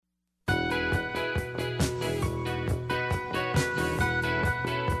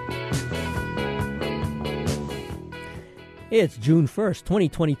It's June 1st,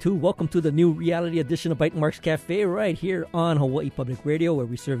 2022. Welcome to the new reality edition of Bytemarks Cafe right here on Hawaii Public Radio, where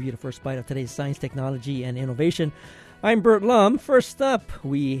we serve you the first bite of today's science, technology, and innovation. I'm Bert Lum. First up,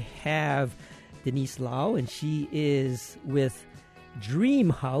 we have Denise Lau, and she is with Dream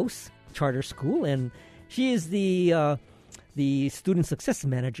House Charter School, and she is the Student Success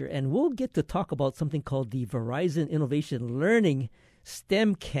Manager. And we'll get to talk about something called the Verizon Innovation Learning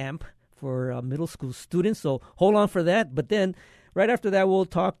STEM Camp for middle school students. So hold on for that. But then right after that, we'll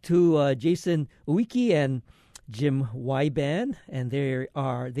talk to Jason Uiki and Jim Wyban, and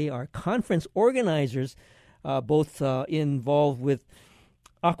they are conference organizers, both involved with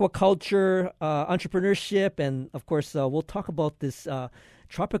aquaculture, entrepreneurship, and of course, we'll talk about this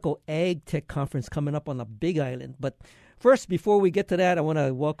Tropical Ag Tech Conference coming up on the Big Island. But first, before we get to that, I want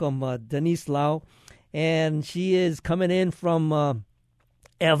to welcome Denise Lau, and she is coming in from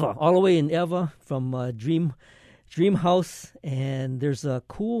Eva, all the way in Eva, from Dream House, and there's a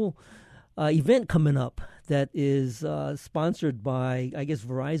cool event coming up that is sponsored by, I guess,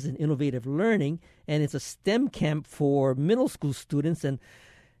 Verizon Innovative Learning, and it's a STEM camp for middle school students. And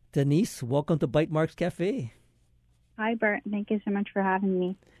Denise, welcome to Bytemarks Cafe. Hi, Bert. Thank you so much for having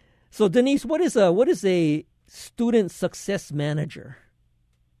me. So, Denise, what is a student success manager?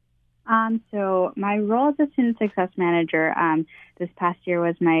 So my role as a student success manager this past year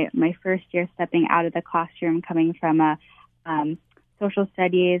was my first year stepping out of the classroom, coming from a social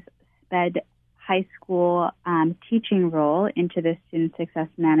studies, SPED high school teaching role into the student success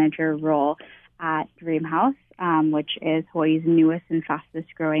manager role at Dream House, which is Hawaii's newest and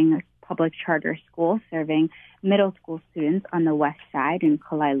fastest growing public charter school, serving middle school students on the west side in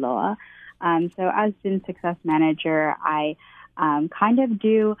Kalailoa. So as student success manager, I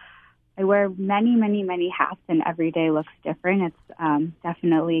I wear many, many, many hats, and every day looks different. It's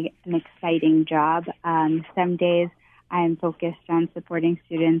definitely an exciting job. Some days I'm focused on supporting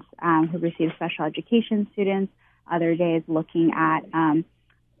students who receive special education students. Other days looking at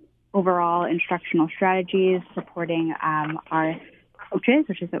overall instructional strategies, supporting our coaches,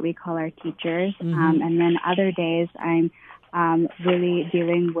 which is what we call our teachers. Mm-hmm. And then other days I'm really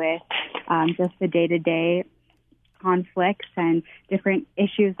dealing with just the day-to-day conflicts and different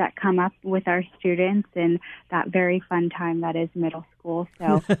issues that come up with our students in that very fun time that is middle school.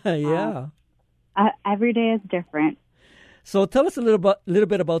 So yeah, every day is different. So tell us a little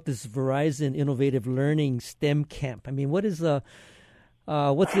bit about this Verizon Innovative Learning STEM Camp. I mean, what is is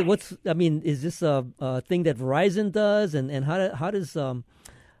this a thing that Verizon does, and how does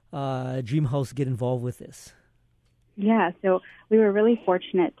Dream House get involved with this? Yeah, so we were really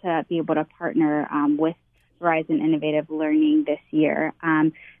fortunate to be able to partner with Verizon Innovative Learning this year.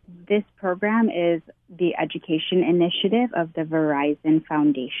 This program is the education initiative of the Verizon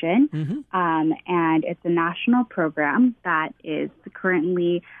Foundation, and it's a national program that is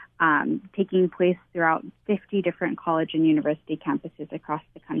currently taking place throughout 50 different college and university campuses across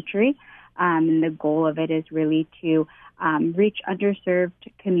the country. And the goal of it is really to reach underserved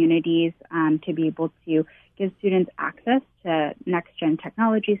communities, to be able to give students access to next-gen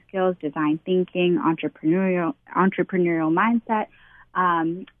technology skills, design thinking, entrepreneurial mindset.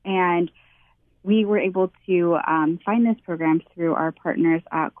 And we were able to find this program through our partners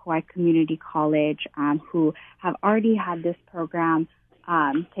at Kauai Community College, who have already had this program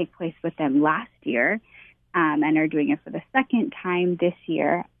take place with them last year and are doing it for the second time this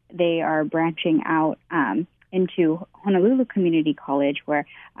year. They are branching out into Honolulu Community College, where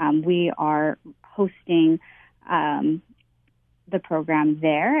we are hosting the program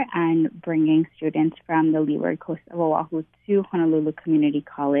there and bringing students from the Leeward Coast of Oahu to Honolulu Community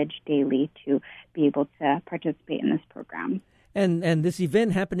College daily to be able to participate in this program. And this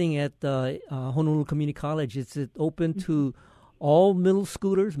event happening at Honolulu Community College, is it open to all middle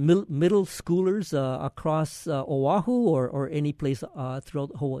schoolers across Oahu or any place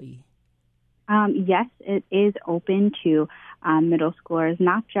throughout Hawaii? Yes, it is open to middle schoolers,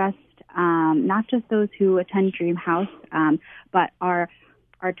 not just those who attend Dream House, but our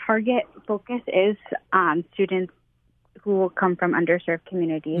target focus is students who will come from underserved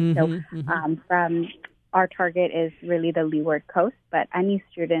communities. From our target is really the Leeward Coast, but any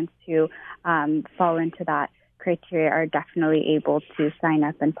students who fall into that criteria are definitely able to sign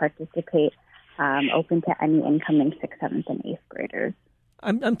up and participate, open to any incoming 6th, 7th, and 8th graders.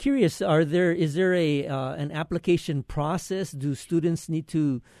 I'm curious. Is there an application process? Do students need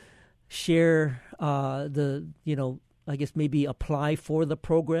to share I guess maybe apply for the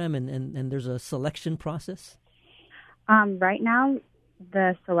program and there's a selection process? Right now,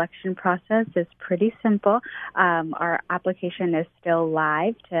 the selection process is pretty simple. Our application is still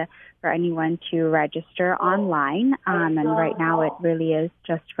live for anyone to register online, and right now it really is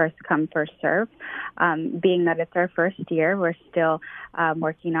just first come, first serve. Being that it's our first year, we're still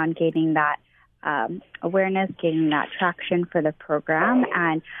working on gaining that awareness, gaining that traction for the program,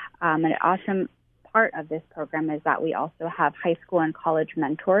 and an awesome part of this program is that we also have high school and college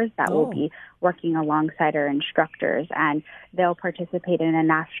mentors that will be working alongside our instructors, and they'll participate in a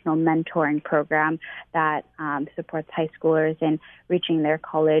national mentoring program that supports high schoolers in reaching their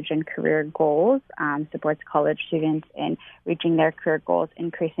college and career goals, supports college students in reaching their career goals,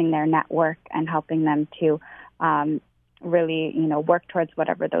 increasing their network, and helping them to really, work towards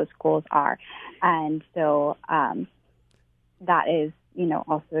whatever those goals are. And so that is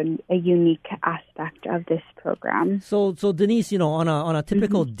also a unique aspect of this program. So Denise, on a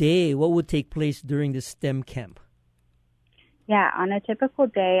typical day, what would take place during the STEM camp? Yeah, on a typical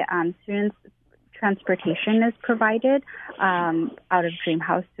day, students' transportation is provided out of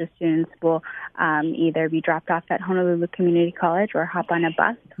Dreamhouse. So students will either be dropped off at Honolulu Community College or hop on a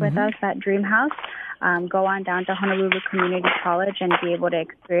bus with us at Dreamhouse, go on down to Honolulu Community College and be able to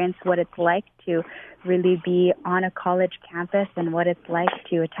experience what it's like to really be on a college campus and what it's like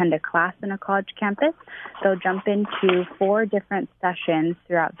to attend a class in a college campus. They'll jump into 4 different sessions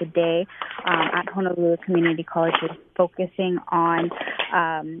throughout the day at Honolulu Community College, focusing on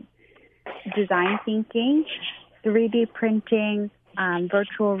design thinking, 3D printing,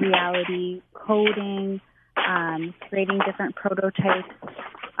 virtual reality, coding, creating different prototypes,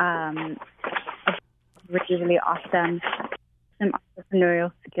 really, really awesome, some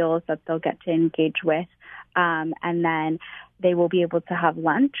entrepreneurial skills that they'll get to engage with. And then they will be able to have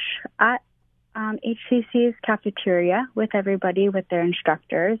lunch at HCC's cafeteria with everybody, with their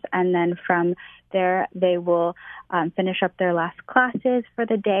instructors. And then from there, they will finish up their last classes for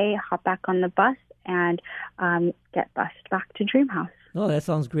the day, hop back on the bus, and get bused back to Dreamhouse. Oh, that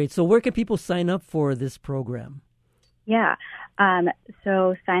sounds great. So where can people sign up for this program? Yeah.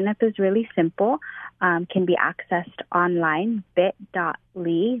 So sign up is really simple. Can be accessed online,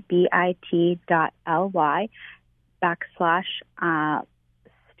 bit.ly, bit.ly,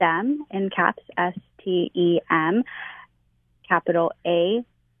 / STEM, in caps, STEM, capital A,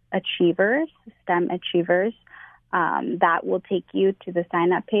 Achievers, STEM Achievers. That will take you to the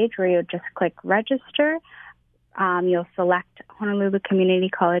sign-up page where you'll just click register. You'll select Honolulu Community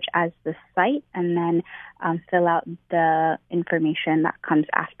College as the site, and then fill out the information that comes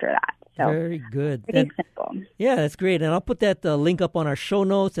after that. So very good. Pretty simple. Yeah, that's great. And I'll put that link up on our show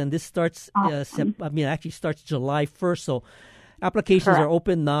notes. And this starts, awesome. Actually starts July 1st. So applications are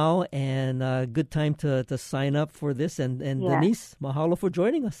open now, and good time to sign up for this. And yes. Denise, mahalo for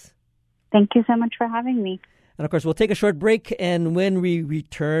joining us. Thank you so much for having me. And, of course, we'll take a short break, and when we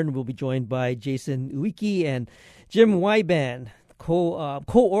return, we'll be joined by Jason Uiki and Jim Wyban,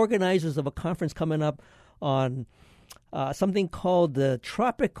 co-organizers of a conference coming up on something called the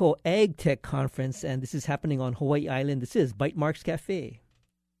Tropical Ag Tech Conference, and this is happening on Hawaii Island. This is Bytemarks Cafe.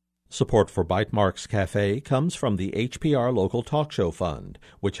 Support for Bytemarks Cafe comes from the HPR Local Talk Show Fund,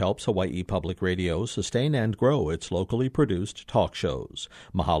 which helps Hawaii Public Radio sustain and grow its locally produced talk shows.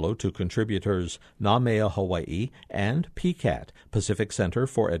 Mahalo to contributors Namea Hawaii and PCAT, Pacific Center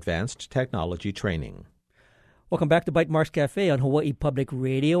for Advanced Technology Training. Welcome back to Bytemarks Cafe on Hawaii Public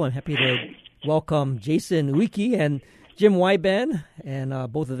Radio. I'm happy to welcome Jason Uiki and Jim Wyban,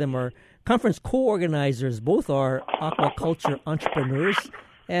 and both of them are conference co-organizers. Both are aquaculture entrepreneurs.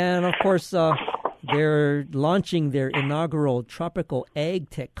 And, of course, they're launching their inaugural Tropical Ag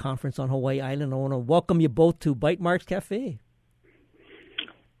Tech Conference on Hawaii Island. I want to welcome you both to Bytemarks Cafe.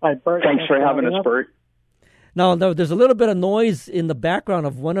 Hi, Bert. Thanks for having us, Bert. Now, there's a little bit of noise in the background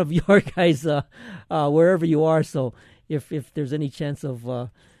of one of your guys, wherever you are. So if there's any chance of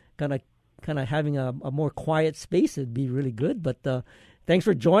kind of having a more quiet space, it'd be really good. But thanks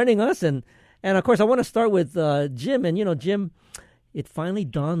for joining us. And of course, I want to start with Jim. And, Jim, it finally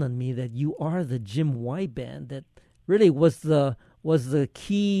dawned on me that you are the Jim Wyban that really was the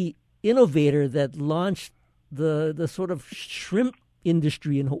key innovator that launched the sort of shrimp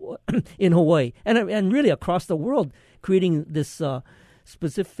industry in Hawaii and really across the world, creating this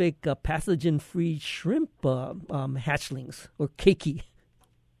specific pathogen-free shrimp hatchlings, or keiki.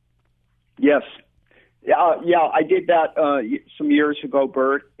 Yes. Yeah, I did that some years ago,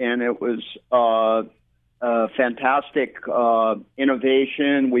 Bert, and it was fantastic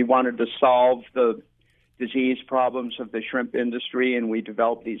innovation. We wanted to solve the disease problems of the shrimp industry, and we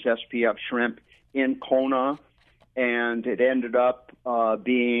developed these SPF shrimp in Kona, and it ended up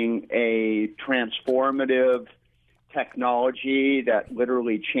being a transformative technology that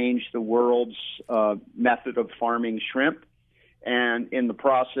literally changed the world's method of farming shrimp. And in the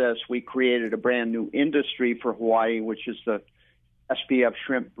process, we created a brand new industry for Hawaii, which is the SPF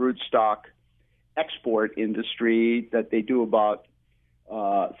shrimp broodstock export industry, that they do about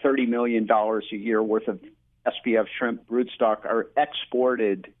 $30 million a year worth of SPF shrimp broodstock are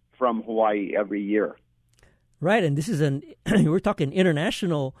exported from Hawaii every year. Right, and this is we're talking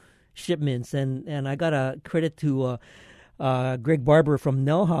international shipments, and I got a credit to Greg Barber from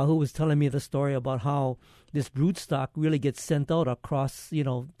Nelha, who was telling me the story about how this broodstock really gets sent out across,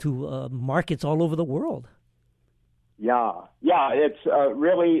 to markets all over the world. Yeah, it's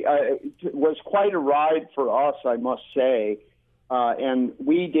really it was quite a ride for us, I must say. And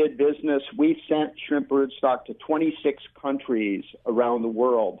we did business. We sent shrimp broodstock to 26 countries around the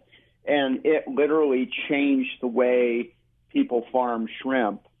world, and it literally changed the way people farm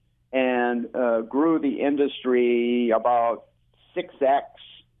shrimp and grew the industry about 6x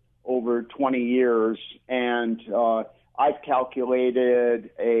over 20 years. And I've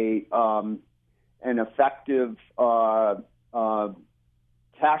calculated an effective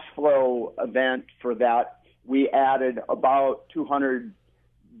cash flow event for that. We added about $25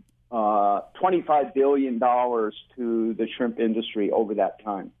 billion to the shrimp industry over that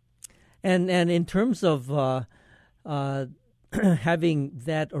time. And in terms of having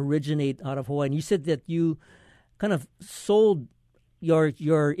that originate out of Hawaii, and you said that you kind of sold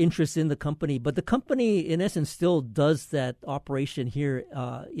your interest in the company, but the company, in essence, still does that operation here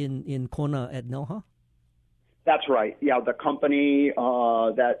in Kona at Nelha? That's right. Yeah, the company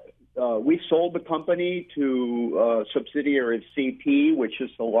we sold the company to a subsidiary of CP, which is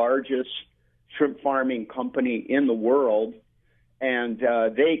the largest shrimp farming company in the world, and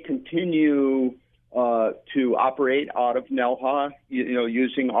they continue to operate out of Nelha,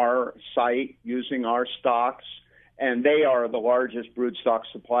 using our site, using our stocks, and they are the largest broodstock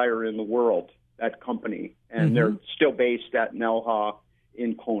supplier in the world, that company, and they're still based at Nelha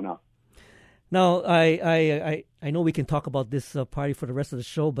in Kona. Now, I know we can talk about this party for the rest of the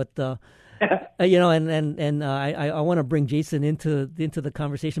show, but I want to bring Jason into the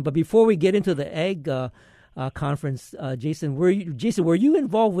conversation. But before we get into the egg conference, Jason, were you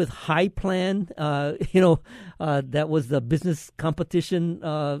involved with High Plan? That was the business competition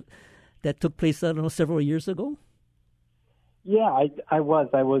that took place, several years ago. Yeah, I was.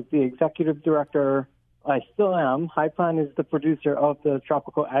 I was the executive director. I still am. High Plan is the producer of the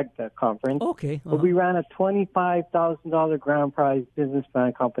Tropical Ag Tech Conference. Okay. Uh-huh. But we ran a $25,000 grand prize business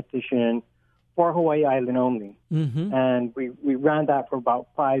plan competition for Hawaii Island only. Mm-hmm. And we ran that for about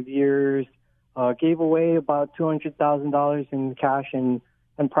 5 years, gave away about $200,000 in cash and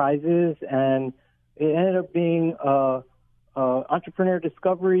prizes, and it ended up being a entrepreneur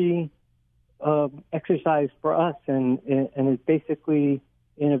discovery exercise for us, and it's basically,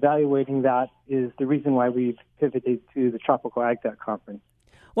 in evaluating that, is the reason why we've pivoted to the Tropical Ag Tech Conference.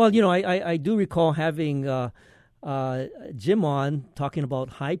 Well, I do recall having Jim on talking about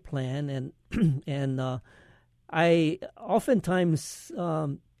High Plan, and I oftentimes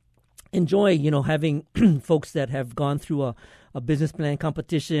enjoy, having folks that have gone through a business plan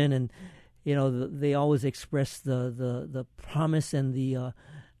competition, and they always express the promise and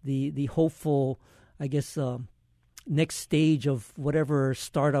the hopeful, I guess, next stage of whatever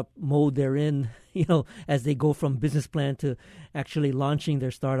startup mode they're in, as they go from business plan to actually launching their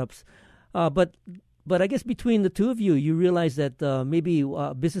startups. But I guess between the two of you, you realize that maybe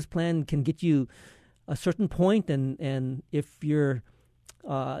a business plan can get you a certain point, and if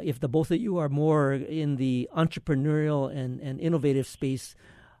the both of you are more in the entrepreneurial and innovative space,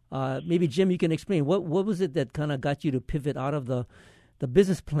 maybe Jim, you can explain what was it that kind of got you to pivot out of the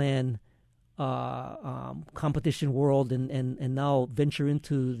business plan competition world and now venture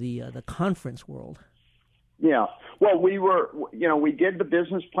into the conference world? Yeah. Well, we did the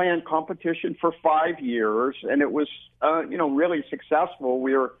business plan competition for 5 years, and it was, really successful.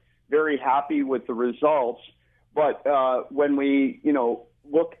 We were very happy with the results. But when we,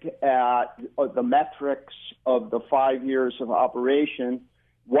 looked at the metrics of the 5 years of operation,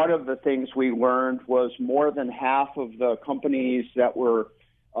 one of the things we learned was more than half of the companies that were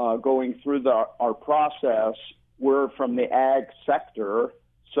going through our process were from the ag sector.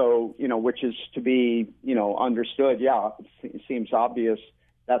 So, which is to be, understood. Yeah, it seems obvious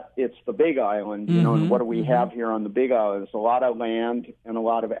that it's the Big Island, and what do we have here on the Big Island? There's a lot of land and a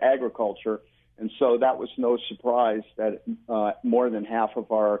lot of agriculture. And so that was no surprise that more than half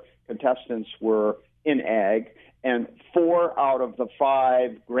of our contestants were in ag. And 4 out of the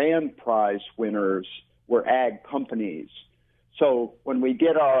 5 grand prize winners were ag companies. So when we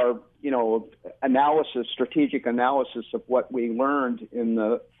did our, strategic analysis of what we learned in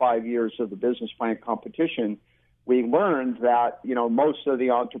the 5 years of the business plan competition, we learned that, most of the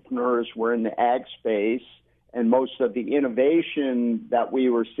entrepreneurs were in the ag space, and most of the innovation that we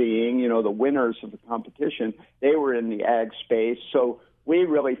were seeing, the winners of the competition, they were in the ag space. So we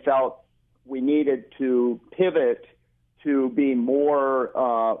really felt we needed to pivot to be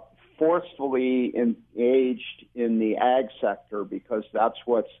more forcefully engaged in the ag sector, because that's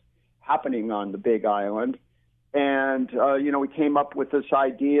what's happening on the Big Island. And, we came up with this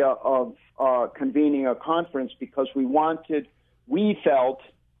idea of convening a conference because we felt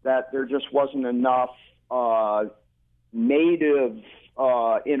that there just wasn't enough native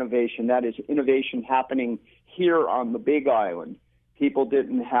innovation, that is, innovation happening here on the Big Island. People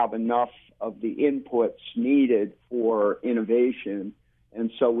didn't have enough of the inputs needed for innovation.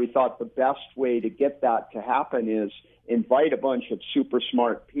 And so we thought the best way to get that to happen is invite a bunch of super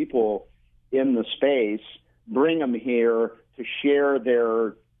smart people in the space, bring them here to share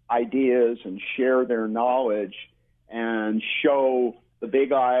their ideas and share their knowledge and show the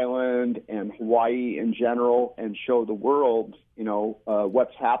Big Island and Hawaii in general, and show the world,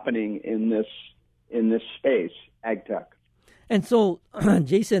 what's happening in this space, ag tech. And so,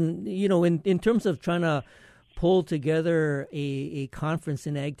 Jason, in terms of trying to pull together a conference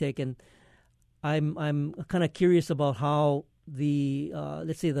in ag tech, and I'm kind of curious about how the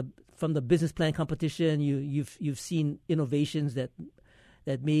let's say from the business plan competition, you've seen innovations that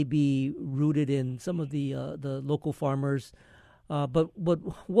may be rooted in some of the local farmers. But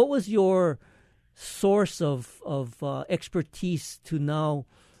what was your source of expertise to now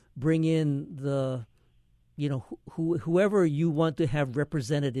bring in the whoever you want to have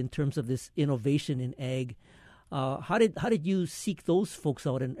represented in terms of this innovation in ag? How did you seek those folks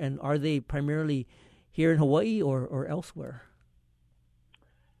out, and are they primarily here in Hawaii or elsewhere?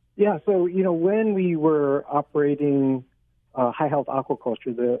 Yeah, so when we were operating High Health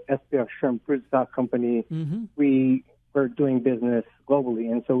Aquaculture, the SPF Shrimp Broodstock Company, we were doing business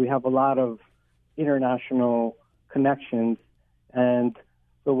globally, and so we have a lot of international connections. And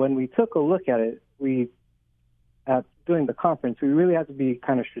so when we took a look at it, during the conference, we really had to be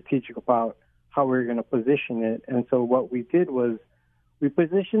kind of strategic about how we were going to position it. And so what we did was we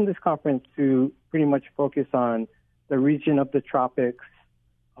positioned this conference to pretty much focus on the region of the tropics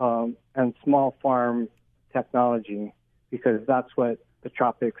and small farm technology, because that's what the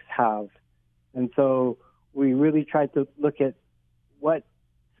tropics have. And so we really tried to look at what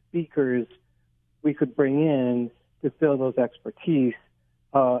speakers we could bring in to fill those expertise,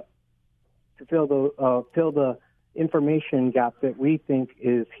 to fill the information gap that we think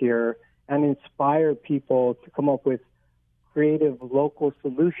is here, and inspire people to come up with creative local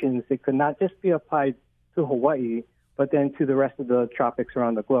solutions that could not just be applied to Hawaii, but then to the rest of the tropics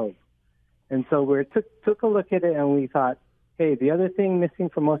around the globe. And so we took a look at it, and we thought, hey, the other thing missing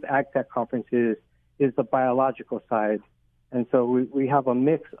from most ag tech conferences is the biological side. And so we have a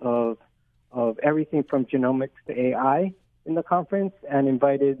mix of everything from genomics to AI in the conference, and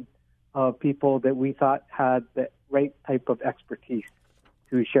invited people that we thought had the right type of expertise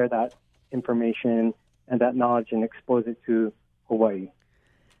to share that information and that knowledge and expose it to Hawaii.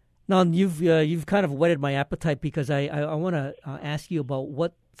 Now, you've kind of whetted my appetite, because I want to ask you about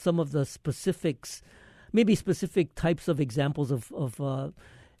what some of the specifics, maybe specific types of examples of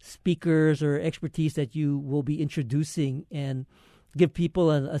speakers or expertise that you will be introducing, and give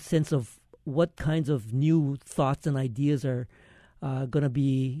people a sense of what kinds of new thoughts and ideas are going to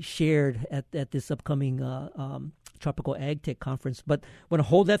be shared at this upcoming Tropical Ag Tech Conference. But I want to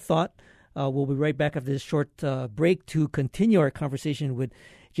hold that thought. We'll be right back after this short break to continue our conversation with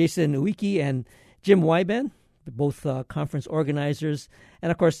Jason Uiki and Jim Wyban, both conference organizers.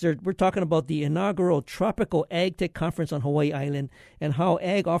 And, of course, we're talking about the inaugural Tropical Ag Tech Conference on Hawaii Island and how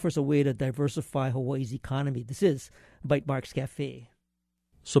ag offers a way to diversify Hawaii's economy. This is Bytemarks Cafe.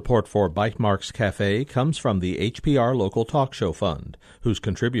 Support for Bytemarks Cafe comes from the HPR Local Talk Show Fund, whose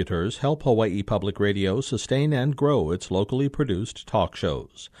contributors help Hawaii Public Radio sustain and grow its locally produced talk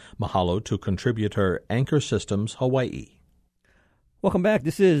shows. Mahalo to contributor Anchor Systems Hawaii. Welcome back.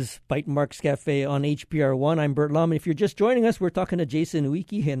 This is Bytemarks Cafe on HPR One. I'm Bert Lum. If you're just joining us, we're talking to Jason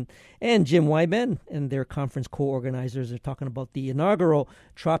Uiki and Jim Wyban, and their conference co-organizers. They're talking about the inaugural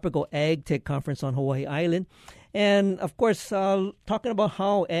Tropical Ag Tech Conference on Hawaii Island. And, of course, talking about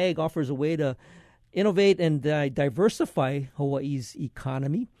how ag offers a way to innovate and diversify Hawaii's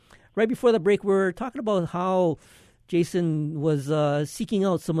economy. Right before the break, we were talking about how Jason was seeking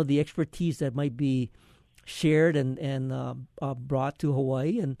out some of the expertise that might be shared and brought to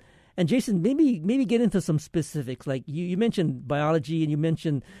Hawaii. And Jason, maybe get into some specifics. Like you mentioned biology and you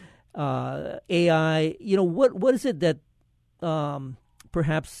mentioned AI. What is it that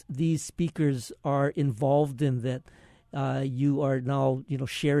perhaps these speakers are involved in that you are now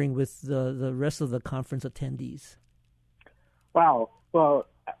sharing with the rest of the conference attendees? Wow. Well,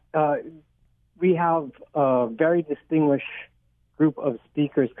 we have a very distinguished group of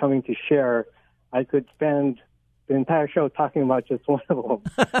speakers coming to share. I could spend the entire show talking about just one of them.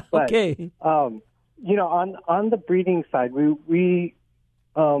 But, okay. On the breeding side, we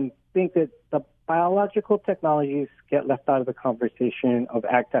think that the biological technologies get left out of the conversation of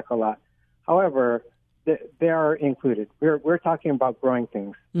ag tech a lot. However, they are included. We're talking about growing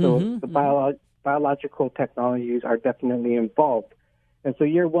things. So the biological technologies are definitely involved. And so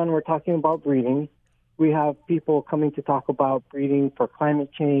year one, we're talking about breeding. We have people coming to talk about breeding for climate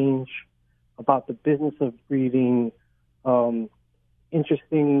change, about the business of breeding.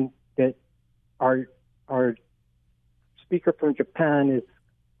 Interesting that our speaker from Japan is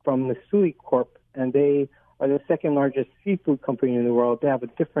from Mitsui Corp, and they are the second largest seafood company in the world. They have a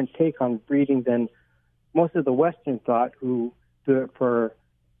different take on breeding than most of the Western thought, who do it for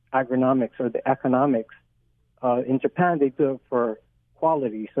agronomics or the economics. In Japan, they do it for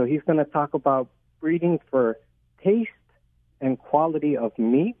quality. So he's going to talk about breeding for taste and quality of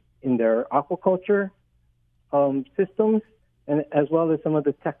meat in their aquaculture systems, and as well as some of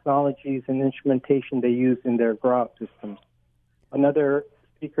the technologies and instrumentation they use in their grow-out systems. Another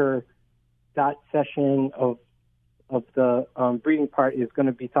speaker session of the breeding part is going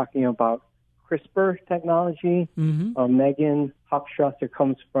to be talking about CRISPR technology. Megan Hochstrasser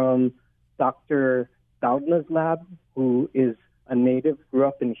comes from Dr. Doudna's lab, who is a native, grew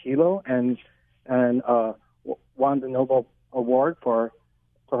up in Hilo, and won the Nobel Award for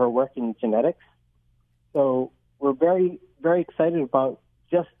her work in genetics. So we're very, very excited about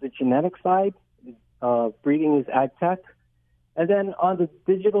just the genetic side. Breeding is ag tech. And then on the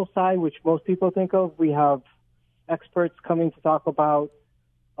digital side, which most people think of, we have experts coming to talk about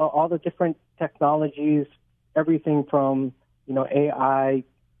all the different technologies, everything from AI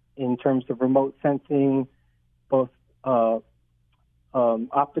in terms of remote sensing, both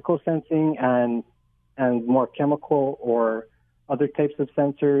optical sensing and more chemical or other types of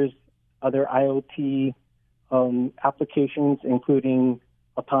sensors, other IoT applications, including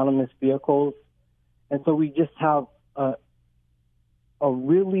autonomous vehicles. And so we just have a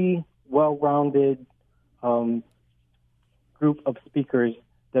really well-rounded group of speakers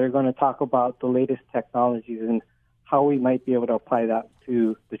that are going to talk about the latest technologies and how we might be able to apply that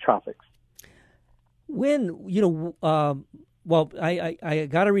to the tropics. When, well, I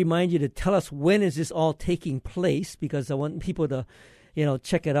got to remind you to tell us when is this all taking place, because I want people to,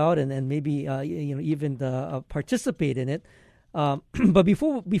 check it out and maybe, even participate in it. But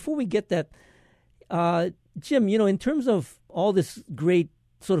before we get that, Jim, in terms of all this great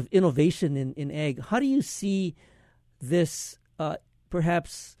sort of innovation in ag, how do you see this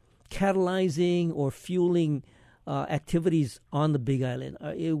perhaps catalyzing or fueling activities on the Big Island?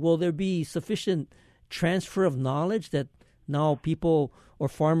 Will there be sufficient transfer of knowledge that now people or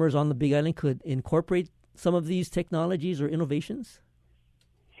farmers on the Big Island could incorporate some of these technologies or innovations?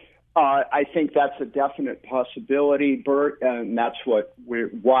 I think that's a definite possibility, Bert, and that's why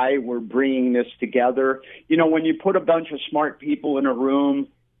we're bringing this together. When you put a bunch of smart people in a room,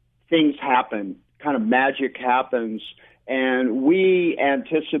 things happen, kind of magic happens, and we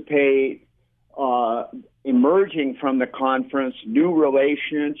anticipate emerging from the conference new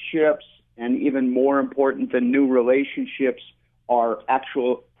relationships, and even more important than new relationships are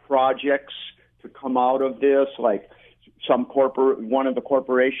actual projects to come out of this, like one of the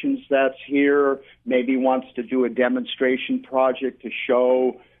corporations that's here maybe wants to do a demonstration project to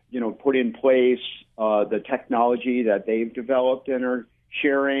show, put in place the technology that they've developed and are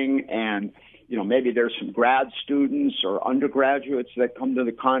sharing. And, maybe there's some grad students or undergraduates that come to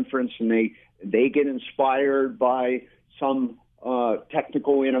the conference and they get inspired by some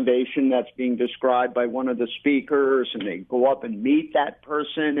technical innovation that's being described by one of the speakers, and they go up and meet that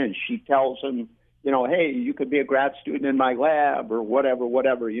person, and she tells them, hey, you could be a grad student in my lab or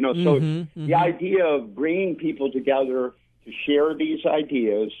whatever. So the idea of bringing people together to share these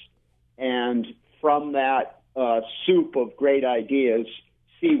ideas, and from that soup of great ideas,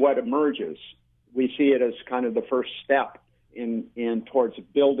 see what emerges. We see it as kind of the first step in towards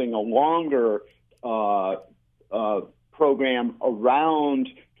building a longer program around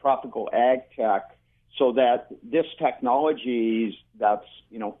tropical ag tech, so that this technology that's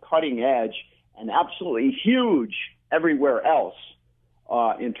cutting edge and absolutely huge everywhere else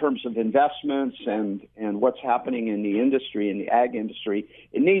in terms of investments and what's happening in the industry, in the ag industry,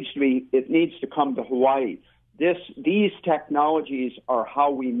 it needs to come to Hawaii. These technologies are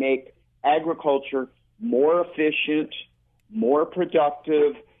how we make agriculture more efficient, more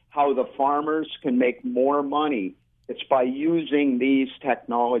productive, how the farmers can make more money. It's by using these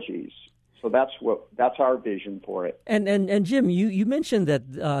technologies. So that's our vision for it. And Jim, you mentioned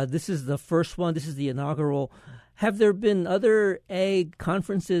that this is the first one. This is the inaugural. Have there been other ag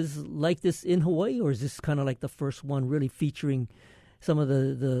conferences like this in Hawaii, or is this kind of like the first one really featuring some of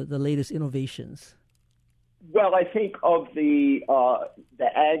the latest innovations? Well, I think of the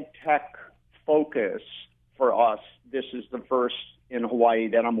ag tech focus for us, this is the first in Hawaii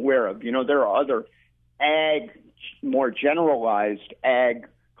that I'm aware of. There are other more generalized ag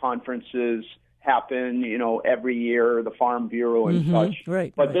conferences happen, every year, the Farm Bureau and such.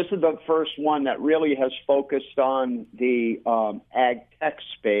 Right, but this is the first one that really has focused on the ag tech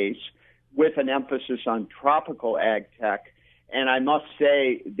space with an emphasis on tropical ag tech. And I must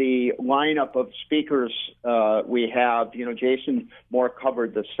say, the lineup of speakers we have, Jason Moore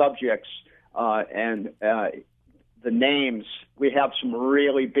covered the subjects and the names. We have some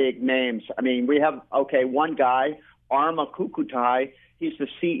really big names. I mean, we have, one guy, Arma Kukutai. He's the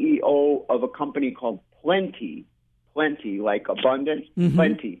CEO of a company called Plenty, like abundant,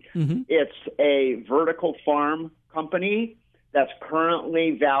 Plenty. It's a vertical farm company that's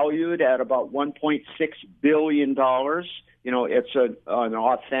currently valued at about $1.6 billion. It's an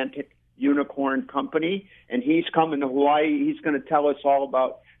authentic unicorn company, and he's coming to Hawaii. He's going to tell us all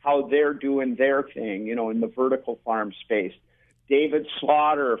about how they're doing their thing, in the vertical farm space. David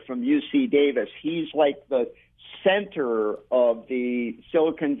Slaughter from UC Davis, he's like the center of the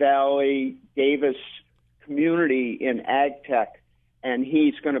Silicon Valley Davis community in ag tech, and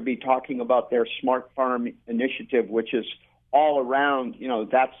he's going to be talking about their Smart Farm initiative, which is all around,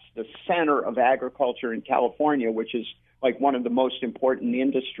 that's the center of agriculture in California, which is like one of the most important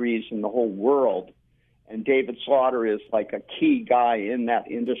industries in the whole world. And David Slaughter is like a key guy in that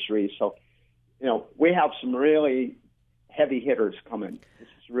industry. So, we have some really heavy hitters coming. This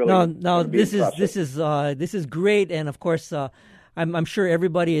is really this is great, and of course, I'm sure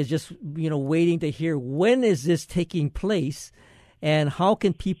everybody is just waiting to hear when is this taking place, and how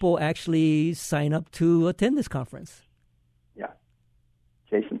can people actually sign up to attend this conference? Yeah,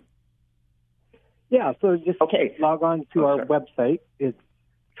 Jason. Yeah, so just log on to our website. It's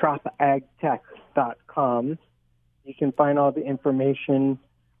tropagtech.com. You can find all the information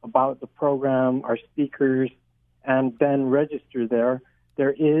about the program, our speakers, and then register there.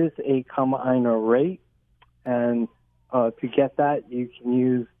 There is a Kama'aina rate, and to get that, you can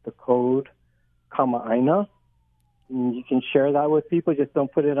use the code Kama'aina. And you can share that with people. Just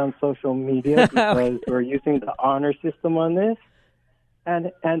don't put it on social media because we're using the honor system on this.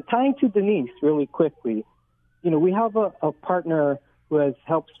 And tying to Denise really quickly, we have a partner who has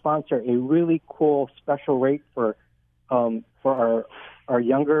helped sponsor a really cool special rate for our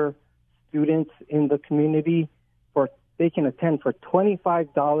younger students in the community. They can attend for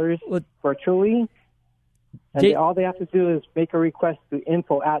 $25 virtually. And all they have to do is make a request to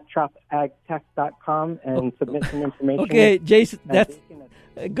info@tropagtech.com and submit some information. Okay, Jason, that's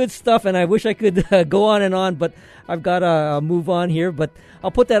good stuff, and I wish I could go on and on, but I've got to move on here. But I'll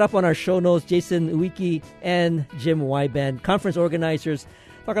put that up on our show notes. Jason Uiki and Jim Wyban, conference organizers,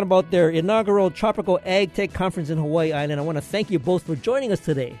 talking about their inaugural Tropical Ag Tech Conference in Hawaii Island. I want to thank you both for joining us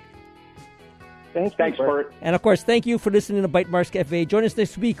today. Thanks, Bert. And, of course, thank you for listening to Bytemarks Cafe. Join us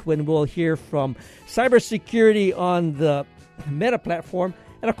next week when we'll hear from cybersecurity on the Meta platform.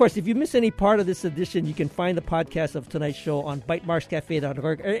 And, of course, if you miss any part of this edition, you can find the podcast of tonight's show on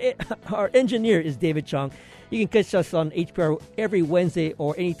bytemarkscafe.org. Our engineer is David Chong. You can catch us on HPR every Wednesday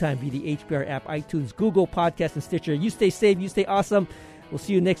or anytime via the HPR app, iTunes, Google Podcasts, and Stitcher. You stay safe. You stay awesome. We'll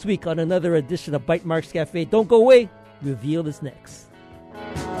see you next week on another edition of Bytemarks Cafe. Don't go away. Reveal is next.